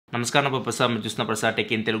నమస్కారం ప్రసాద్ మీరు చూస్తున్న Prasad tech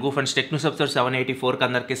in Telugu friends టెక్న్యూస్ episode 784 కి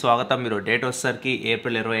అందరికీ స్వాగతం. మీరు డేట్ వచ్చేసరికి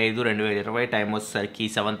ఏప్రిల్ 25, 2020 టైం వచ్చేసరికి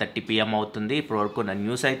 7:30 PM అవుతుంది. ఇప్పటివరకు నా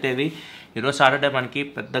న్యూస్ అయితే ఇవి. ఈరోజు సాటర్డే మనకి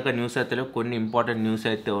పెద్దగా న్యూస్ అయితే లేవు, కొన్ని ఇంపార్టెంట్ న్యూస్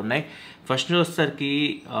అయితే ఉన్నాయి. ఫస్ట్ న్యూస్ వచ్చేసరికి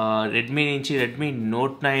రెడ్మీ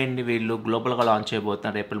నోట్ 9 వీళ్ళు గ్లోబల్గా లాంచ్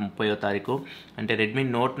చేయబోతున్నారు ఏప్రిల్ 30వ తారీఖు. అంటే రెడ్మీ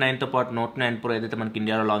నోట్ 9తో పాటు నోట్ 9 Pro ఏదైతే మనకి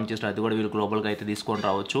ఇండియాలో లాంచ్ చేస్తారో అది కూడా వీళ్ళు గ్లోబల్గా అయితే తీసుకొని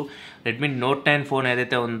రావచ్చు. రెడ్మీ నోట్ 9 ఫోన్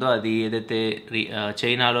ఏదైతే ఉందో అది ఏదైతే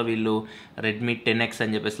చైనాలో వీళ్ళు రెడ్మీ 10X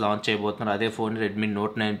అని చెప్పేసి లాంచ్ చేయబోతున్నారు. అదే ఫోన్ రెడ్మీ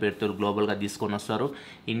నోట్ 9 పేరుతో గ్లోబల్గా తీసుకొని వస్తారు.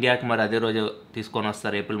 ఇండియాకి మరి అదే రోజు తీసుకొని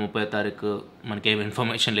వస్తారు ఏప్రిల్ 30వ తారీఖు. మనకేం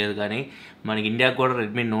ఇన్ఫర్మేషన్ లేదు, కానీ మనకి ఇండియాకి కూడా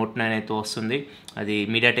రెడ్మీ నోట్ 9 అయితే వస్తుంది. అది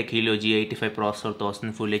మీడియాటెక్ హీలియో G85 ప్రాసెసర్తో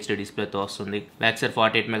వస్తుంది, ఫుల్ HD డిస్ప్లేతో వస్తుంది. Back side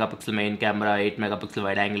 48 megapixel main camera, 8 megapixel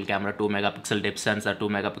wide angle camera, 2 megapixel depth censor, 2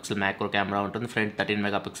 megapixel macro camera ఉంటుంది. ఫ్రంట్ 13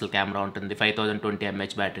 మెగాపిక్సెల్ కెమెరా ఉంటుంది. 5020 mAh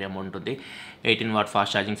బ్యాటరీ ఉంటుంది. 18 వాట్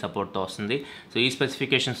ఫాస్ట్ ఛార్జింగ్ సపోర్ట్తో వస్తుంది. సో ఈ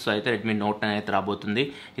స్పెసిఫికేషన్స్ అయితే రెడ్మీ నోట్ 9 అయితే రాబోతుంది.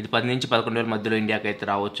 ఇది 10 నుంచి 11 వేల మధ్యలో ఇండియాకి అయితే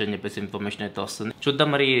రావచ్చు అని చెప్పేసి ఇన్ఫర్మేషన్ అయితే వస్తుంది. చూద్దాం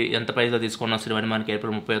మరి ఎంత ప్రైస్లో తీసుకొని వస్తుంది అని మనకి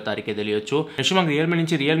ఏప్రిల్ 30వ తారీఖే తెలియచ్చు. నెక్స్ట్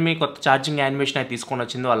మనకి రియల్మీ కొత్త ఛార్జింగ్ యానిమేషన్ అయితే తీసుకొని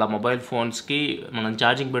వచ్చింది. వాళ్ళ మొబైల్ ఫోన్స్కి మనం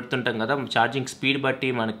ఛార్జింగ్ పెడుతుంటాం కదా, ఛార్జింగ్ స్పీడ్ బట్టి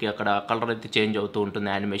మనకి అక్కడ కలర్ అయితే చేంజ్ అవుతూ ఉంటుంది.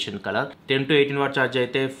 Animation colour 10 to 18 what charge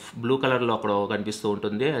అయితే బ్లూ కలర్లో అక్కడ కనిపిస్తూ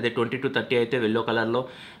ఉంటుంది. అదే 20 to 30 అయితే ఎల్లో కలర్లో,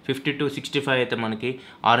 50 to 65 అయితే మనకి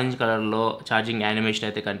ఆరెంజ్ కలర్లో ఛార్జింగ్ యానిమేషన్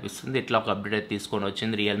అయితే కనిపిస్తుంది. ఇట్లా ఒక అప్డేట్ అయితే తీసుకొని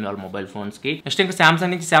వచ్చింది రియల్మీ వాళ్ళ మొబైల్ ఫోన్స్కి. నెక్స్ట్ ఇంకా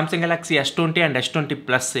సామ్సంగ్ నుంచి Samsung Galaxy S20 and S20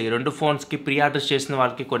 Plus ఈ రెండు ఫోన్స్కి ప్రీ ఆర్డర్స్ చేసిన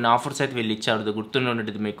వాళ్ళకి కొన్ని ఆఫర్స్ అయితే వీళ్ళు ఇచ్చారు. గుర్తుండి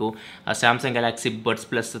ఉండేది మీకు, ఆ సామ్సంగ్ గెలాక్సీ బడ్స్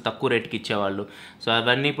ప్లస్ తక్కువ రేట్కి ఇచ్చేవాళ్ళు. సో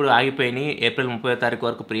అవన్నీ ఇప్పుడు ఆగిపోయినాయి. ఏప్రిల్ 30వ తారీఖు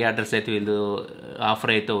వరకు ప్రీ ఆర్డర్స్ అయితే వీళ్ళు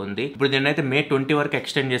ఆఫర్ అయితే ఉంది. ఇప్పుడు దీన్నైతే May 20 వరకు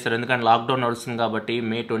ఎక్స్టెండ్ చేస్తారు, ఎందుకంటే లాక్డౌన్ నడుస్తుంది కాబట్టి.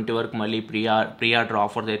 May 20 వరకు మళ్ళీ ప్రీ ఆర్డర్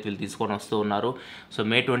ఆఫర్స్ అయితే వీళ్ళు తీసుకొని వస్తూ ఉన్నారు. సో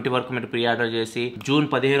May 20 వరకు మీరు ప్రీ ఆర్డర్ చేసి జూన్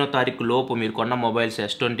 15వ తారీఖు లోపు మీరు కొన్న మొబైల్స్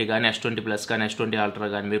S20 కానీ, S20 Plus కానీ, S20 Ultra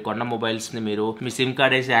కానీ మీరు కొన్న మొబైల్స్ని మీరు మీ సిమ్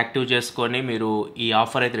కార్డ్ వేసి యాక్టివ్ చేసుకొని మీరు ఈ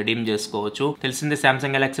ఆఫర్ అయితే రిడీమ్ చేసుకోవచ్చు. తెలిసిందే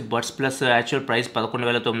Samsung Galaxy buds plus actual price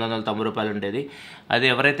 11,990 రూపాయలు ఉండేది. అది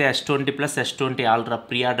ఎవరైతే S20 Plus, S20 Ultra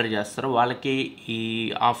pre order చేస్తారో వాళ్ళకి ఈ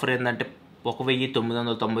ఆఫర్ ఏంటంటే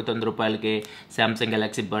 1,999 రూపాయలకి సామ్సంగ్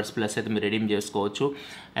గెలాక్సీ బడ్స్ ప్లస్ అయితే మీరు రిడీమ్ చేసుకోవచ్చు.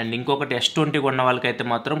 అండ్ ఇంకొకటి S20 కొన్న వాళ్ళకైతే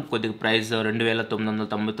మాత్రం కొద్దిగా ప్రైస్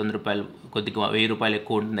 2,999 రూపాయలు, కొద్దిగా 1,000 రూపాయలు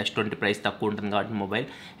ఎక్కువ ఉంటుంది. S20 ప్రైస్ తక్కువ ఉంటుంది కాబట్టి మొబైల్.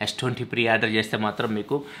 S20 ప్రీ ఆర్డర్ చేస్తే మాత్రం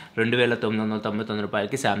మీకు 2,999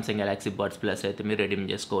 రూపాయలకి సామ్సంగ్ గెలాక్సీ బడ్స్ ప్లస్ అయితే మీరు రిడీమ్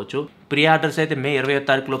చేసుకోవచ్చు. ప్రీ ఆర్డర్స్ అయితే May 20వ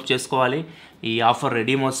తారీఖు లోపు చేసుకోవాలి. ఈ ఆఫర్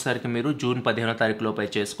రెడీమ్ వచ్చేసరికి మీరు జూన్ 15వ తారీఖు లోపు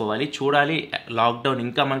అయితే చేసుకోవాలి. చూడాలి, లాక్డౌన్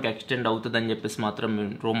ఇంకా మనకి ఎక్స్టెండ్ అవుతుందని చెప్పేసి మాత్రం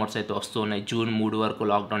రూమర్స్ అయితే వస్తున్నాయి. జూన్ 3 వరకు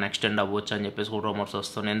లాక్డౌన్ ఎక్స్టెండ్ అవ్వచ్చు అని చెప్పేసి కూడా రూమర్స్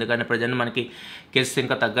వస్తున్నాయి. ఎందుకంటే ప్రజెంట్ మనకి కేసెస్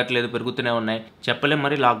ఇంకా తగ్గట్లేదు, పెరుగుతూనే ఉన్నాయి. చెప్పలేం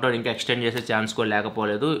మరి లాక్డౌన్ ఇంకా ఎక్స్టెండ్ చేసే ఛాన్స్ కూడా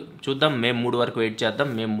లేకపోలేదు. చూద్దాం, May 3 వరకు వెయిట్ చేద్దాం.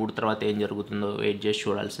 May 3 తర్వాత ఏం జరుగుతుందో వెయిట్ చేసి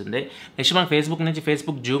చూడాల్సిందే. నెక్స్ట్ మన ఫేస్బుక్ నుంచి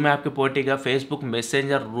ఫేస్బుక్ జూమ్ యాప్కి పోటీగా ఫేస్బుక్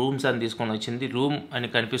మెసెంజర్ రూమ్స్ అని తీసుకొని వచ్చింది. రూమ్ అని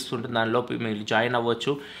కనిపిస్తుంటుంది, దానిలో మీరు జాయిన్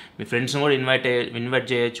అవ్వచ్చు. మీ ఫ్రెండ్స్ని కూడా ఇన్వైట్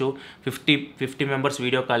చేయొచ్చు. 50 మెంబర్స్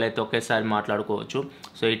వీడియో కాల్ అయితే ఒకేసారి మాట్లాడుకోవచ్చు.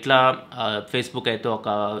 సో ఇట్లా ఫేస్బుక్ అయితే ఒక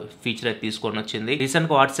ఫీచర్ అయితే తీసుకొని వచ్చింది.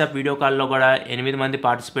 రీసెంట్గా వాట్సాప్ వీడియో కాల్లో కూడా 8 మంది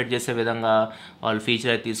పార్టిసిపేట్ చేసే విధంగా వాళ్ళు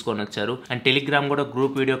ఫీచర్ అయితే తీసుకొని వచ్చారు. అండ్ టెలిగ్రామ్ కూడా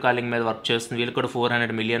గ్రూప్ వీడియో కాలింగ్ మీద వర్క్ చేస్తుంది. వీళ్ళు కూడా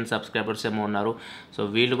 400 మిలియన్ సబ్స్క్రైబర్స్ ఏమో ఉన్నారు. సో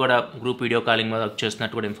వీళ్ళు కూడా గ్రూప్ వీడియో కాలింగ్ మీద వర్క్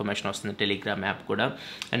చేస్తున్నట్టు కూడా ఇన్ఫర్మేషన్ వస్తుంది టెలిగ్రామ్ యాప్ కూడా.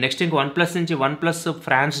 అండ్ నెక్స్ట్ ఇంకా వన్ప్లస్ నుంచి వన్ప్లస్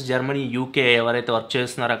ఫ్రాన్స్, జర్మనీ, UK ఎవరైతే వర్క్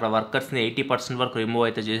చేస్తున్నారో అక్కడ వర్కర్స్ని 80% వరకు రిమూవ్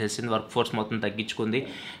అయితే చేసేసింది. వర్క్ ఫోర్స్ మొత్తం తగ్గించుకుంది.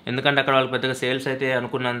 ఎందుకంటే అక్కడ వాళ్ళకి పెద్దగా సేల్స్ అయితే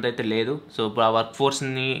అనుకున్నంత అయితే లేదు. సో ఇప్పుడు ఆ వర్క్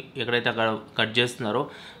ఫోర్స్ని ఎక్కడైతే అక్కడ కట్ చేస్తున్నారో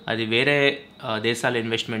అది వేరే దేశాలు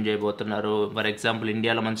ఇన్వెస్ట్మెంట్ చేయబోతున్నారు. ఫర్ ఎగ్జాంపుల్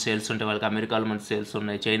ఇండియాలో మంచి సేల్స్ ఉంటాయి, వాళ్ళకి అమెరికాలో మంచి సేల్స్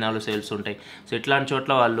ఉన్నాయి, చైనాలో సేల్స్ ఉంటాయి. సో ఇట్లాంటి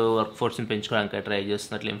చోట్ల వాళ్ళు వర్క్ ఫోర్స్ని పెంచుకోవడానికి ట్రై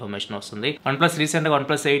చేస్తున్నట్లు ఇన్ఫర్మేషన్ వస్తుంది. వన్ప్లస్ రీసెంట్గా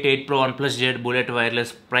OnePlus 8 Pro, OnePlus Z bullet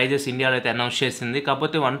wireless prices ఇండియాలో అయితే అనౌన్స్ చేసింది.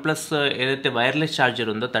 కాకపోతే OnePlus ఏదైతే వైర్లెస్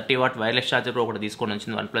ఛార్జర్ ఉందో 30 వాట్ వైర్లెస్ ఛార్జర్ ఒకటి తీసుకొని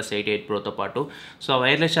వచ్చింది OnePlus 8 Proతో పాటు. సో ఆ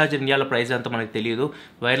వైర్లెస్ ఛార్జర్ ఇండియాలో ప్రైస్ అంతా మనకు తెలియదు.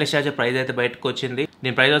 వైర్లెస్ ఛార్జర్ ప్రైస్ అయితే బయటకు వచ్చింది.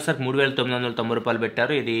 దీని ప్రైస్ వచ్చేసరికి 3,990 రూపాయలు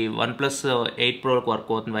పెట్టారు. ఇది OnePlus 8 Proకి వర్క్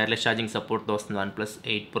అవుతుంది, వైర్లెస్ ఛార్జింగ్ సపోర్ట్తో వస్తుంది OnePlus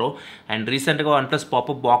 8 Pro. అండ్ రీసెంట్గా OnePlus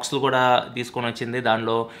పాపప్ బాక్స్లు కూడా తీసుకొని వచ్చింది.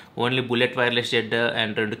 దానిలో only bullet wireless Z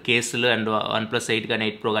and 2 కేసులు అండ్ OnePlus 8 కానీ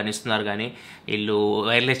 8 Pro కానీ ఇస్తున్నారు, కానీ వీళ్ళు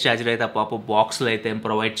వైర్లెస్ ఛార్జర్ అయితే ఆ పాపప్ బాక్స్లు అయితే ఏం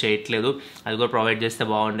ప్రొవైడ్ చేయట్లేదు. అది కూడా ప్రొవైడ్ చేస్తే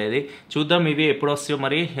బాగుండేది. చూద్దాం ఇవి ఎప్పుడు వస్తాయో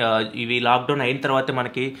మరి. ఇవి లాక్డౌన్ అయిన తర్వాత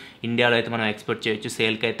మనకి ఇండియాలో అయితే మనం ఎక్స్పెక్ట్ చేయొచ్చు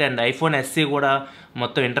సేల్కి అయితే. అండ్ iPhone SE కూడా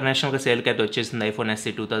మొత్తం ఇంటర్నేషనల్గా సేల్కి అయితే వచ్చేసింది. iPhone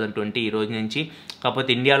SE 2020 ఈ రోజు నుంచి.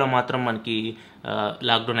 కాకపోతే ఇండియాలో మాత్రం మనకి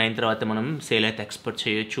లాక్డౌన్ అయిన తర్వాత మనం సేల్ అయితే ఎక్స్పెక్ట్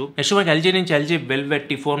చేయొచ్చు. నెక్స్ట్ మనకి ఎల్జీ నుంచి ఎల్జీ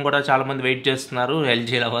వెల్వెట్ ఈ ఫోన్ కూడా చాలా మంది వెయిట్ చేస్తున్నారు.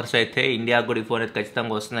 ఎల్జీ లవర్స్ అయితే ఇండియాకు కూడా ఈ ఫోన్ అయితే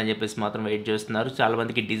ఖచ్చితంగా వస్తుందని చెప్పేసి మాత్రం వెయిట్ చేస్తున్నారు. చాలా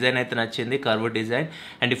మందికి డిజైన్ అయితే నచ్చింది, కర్వ్ డిజైన్.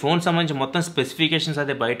 అండ్ ఈ ఫోన్ సంబంధించి మొత్తం స్పెసిఫికేషన్స్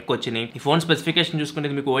అయితే బయటకు వచ్చినాయి. ఈ ఫోన్ స్పెసిఫికేషన్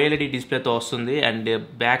చూసుకుంటే మీకు OLED డిస్ప్లేతో వస్తుంది and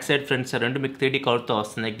back side front side రెండు మీకు 3D కవర్తో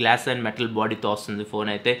వస్తుంది, గ్లాస్ అండ్ మెటల్ బాడీతో వస్తుంది ఫోన్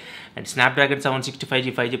అయితే. అండ్ స్నాప్డ్రాగన్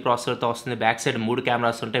 765G 5G ప్రాసెసర్తో వస్తుంది. బ్యాక్ సైడ్ 3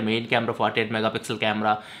 కెమెరాస్ ఉంటాయి. మెయిన్ కెమెరా 48 మెగాపిక్సెల్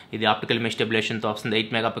కెమెరా, ఇది ఆప్టికల్ ఇమేజ్ స్టెబిలేషన్తో వస్తుంది.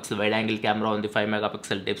 8 మెగాపిక్సెల్ వైడ్ యాంగిల్ కెమెరా ఉంది, 5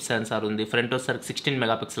 మెగాపిక్సెల్ డెప్త్ సెన్సార్ ఉంది. ఫ్రంట్ వచ్చేసరికి 16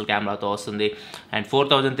 మెగాపిక్సెల్ కెమెరాతో వస్తుంది అండ్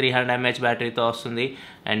 4300 mAh బ్యాటరీతో వస్తుంది.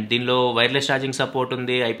 అండ్ దీనిలో వైర్లెస్ ఛార్జింగ్ సపోర్ట్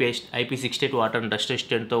ఉంది. IP68 వాటర్ అండ్ డస్ట్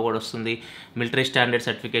రెసిస్టెంట్తో కూడా వస్తుంది. మిలిటరీ స్టాండర్డ్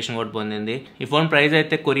సర్టిఫికేషన్ కూడా పొందింది. ఈ ఫోన్ ప్రైస్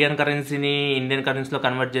అయితే కొరియన్ కరెన్సీని ఇండియన్ కరెన్సీలో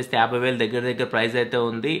కన్వర్ట్ చేస్తే 50,000 దగ్గర ప్రైస్ అయితే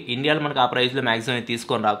ఉంది. ఇండియాలో మనకు ఆ ప్రైస్లో మ్యాక్సిమం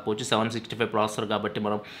తీసుకొని రాకపోవచ్చు. 765 ప్రాసెసర్ కాబట్టి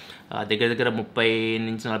మనం దగ్గర 30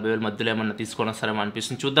 నుంచి 40,000 మధ్యలో ఏమన్నా తీసుకొని వస్తారేమో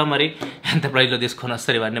అనిపిస్తుంది. చూద్దాం మరి ఎంత ప్రైస్లో తీసుకొని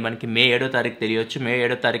వస్తారు. ఇవన్నీ మనకి May 7వ తారీఖు తెలియచ్చు. May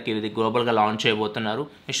 7వ తారీఖు ఇది గ్లోబల్గా లాంచ్ చేయబోతున్నారు.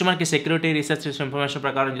 నెక్స్ట్ మనకి సెక్యూరిటీ రీసెర్చ్ ఇన్ఫర్మేషన్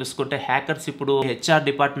ప్రకారం చూసుకుంటే హ్యాకర్స్ ఇప్పుడు HR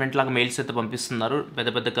డిపార్ట్మెంట్ లాగా మెయిల్స్ అయితే పంపిస్తున్నారు.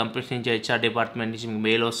 పెద్ద కంపెనీస్ నుంచి HR డిపార్ట్మెంట్ నుంచి మీకు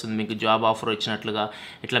మెయిల్ వస్తుంది, మీకు జాబ్ ఆఫర్ వచ్చినట్లుగా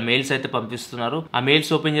ఇట్లా మెయిల్స్ అయితే పంపిస్తున్నారు. ఆ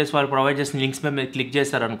మెయిల్స్ ఓపెన్ చేసి వాళ్ళు ప్రొవైడ్ చేసిన లింక్స్ మీద మీరు క్లిక్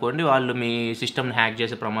చేశారనుకోండి, వాళ్ళు మీ సిస్టమ్ని హ్యాక్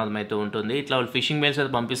చేసే ప్రమాదం అయితే ఉంటుంది. ఇట్లా వాళ్ళు ఫిషింగ్ మెయిల్స్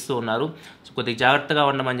అయితే పంపిస్తూ ఉన్నారు. సో కొద్దిగా జాగ్రత్తగా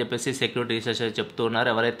ఉండమని చెప్పేసి సెక్యూరిటీ రీసెర్చ్ అయితే చెప్తూ ఉన్నారు.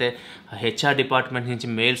 ఎవరైతే HR డిపార్ట్మెంట్ నుంచి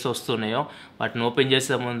మెయిల్స్ వస్తున్నాయో వాటిని ఓపెన్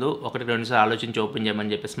చేసే ముందు 1-2 సార్లు ఆలోచించి ఓపెన్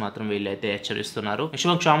చేయమని చెప్పేసి మాత్రం వీళ్ళు అయితే హెచ్చరిస్తున్నారు. నెక్స్ట్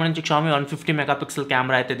Xiaomi నుంచి Xiaomi 150 మెగాపిక్సెల్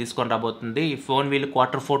కెమెరా అయితే తీసుకొని రాబోతుంది. ఈ ఫోన్ వీళ్ళు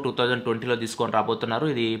Q4 2020లో తీసుకొని రాబోతున్నారు.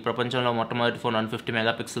 ఇది ప్రపంచంలో మొట్టమొదటి ఫోన్ 150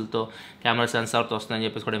 మెగాపిక్సెల్తో కెమెరా సెన్సార్తో వస్తుందని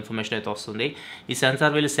చెప్పేసి కూడా ఇన్ఫర్మేషన్ అయితే వస్తుంది. ఈ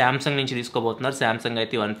సెన్సార్ వీళ్ళు శాంసంగ్ నుంచి తీసుకోబోతున్నారు. శాంసంగ్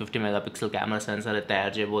అయితే 150 మెగాపిక్సెల్ కెమెరా సెన్సార్ అయితే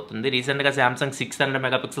తయారు చేయబోతుంది. రీసెంట్గా శాంసంగ్ 600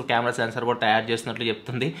 మెగాపిక్సెల్ కెమెరా సెన్సార్ కూడా తయారు చేస్తున్నట్లు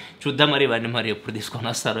చెప్తుంది. చూద్దాం మరి ఇవన్నీ మరి ఎప్పుడు తీసుకొని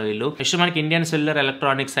వస్తారో వీళ్ళు. నెక్స్ట్ మనకి Indian cellular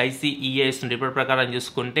electronics ICEA report ప్రకారం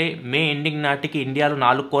చూసుకుంటే మే ఎండింగ్ నాటికి ఇండియాలో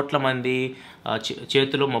 4 కోట్ల మంది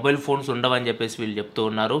చేతిలో మొబైల్ ఫోన్స్ ఉండవని చెప్పేసి వీళ్ళు చెప్తూ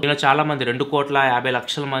ఉన్నారు. ఇలా చాలా మంది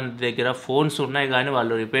 2,50,00,000 మంది దగ్గర ఫోన్స్ ఉన్నాయి కానీ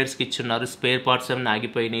వాళ్ళు రిపేర్స్కి ఇచ్చున్నారు. స్పేర్ పార్ట్స్ ఏమైనా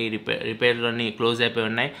ఆగిపోయినాయి, రిపేర్ అన్ని క్లోజ్ అయిపోయి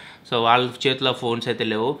ఉన్నాయి. సో వాళ్ళ చేతిలో ఫోన్స్ అయితే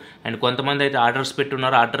లేవు. అండ్ కొంతమంది అయితే ఆర్డర్స్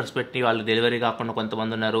పెట్టున్నారు. ఆర్డర్స్ పెట్టి వాళ్ళు డెలివరీ కాకుండా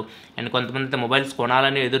కొంతమంది ఉన్నారు. అండ్ కొంతమంది అయితే మొబైల్స్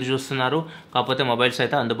కొనాలని ఎదురు చూస్తున్నారు. కాకపోతే మొబైల్స్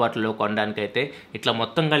అయితే అందుబాటులో కొనడానికి అయితే ఇట్లా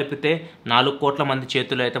మొత్తం కలిపితే 4 కోట్ల మంది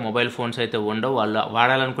చేతిలో అయితే మొబైల్ ఫోన్స్ అయితే ఉండవు. వాళ్ళు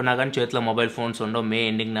వాడాలనుకున్నా కానీ చేతిలో మొబైల్ ఫోన్స్ ఉండవు మే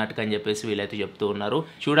ఎండింగ్ నాటికి అని చెప్పేసి వీళ్ళైతే చెప్తూ ఉన్నారు.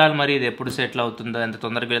 చూడాలి మరి ఇది ఎప్పుడు సెటిల్ అవుతుందో. ఎంత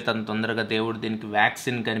తొందరగా వెళ్తే అంత తొందరగా దేవుడు దీనికి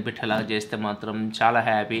వ్యాక్సిన్ కనిపెట్టేలా చేస్తే మాత్రం చాలా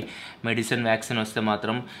హ్యాపీ. మెడిసిన్ వ్యాక్సిన్ వస్తే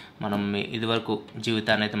మాత్రం మనం ఇదివరకు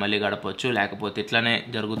జీవితాన్ని అయితే మళ్ళీ గడపవచ్చు. లేకపోతే ఇట్లానే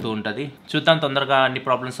జరుగుతూ ఉంటుంది. చూద్దాం, తొందరగా అన్ని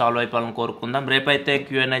ప్రాబ్లమ్స్ సాల్వ్ అయిపోవాలని కోరుకుందాం. రేపైతే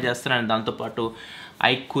Q&A చేస్తున్నాను. దాంతోపాటు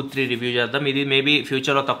iQOO3 రివ్యూ చేద్దాం. ఇది మేబీ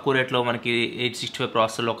ఫ్యూచర్లో తక్కువ రేట్లో మనకి 865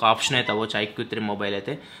 ప్రాసెసర్లో ఒక ఆప్షన్ అయితే అవ్వచ్చు iQOO3 మొబైల్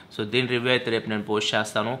అయితే. సో దీని రివ్యూ అయితే రేపు నేను పోస్ట్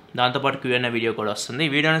చేస్తాను. దాంతోపాటు Q&A వీడియో కూడా వస్తుంది.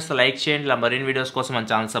 ఈ వీడియోని లైక్ చేయండి. ఇలా మరిన్ని వీడియోస్ కోసం మన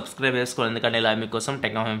ఛానల్ సబ్స్క్రైబ్ చేసుకోండి. ఎందుకంటే ఇలా మీకోసం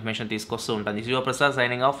టెక్నాలజీ ఇన్ఫర్మేషన్ తీసుకొస్తూ ఉంటాను. This is your Prasad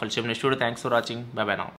signing off. Next video. Thanks for watching. By by now.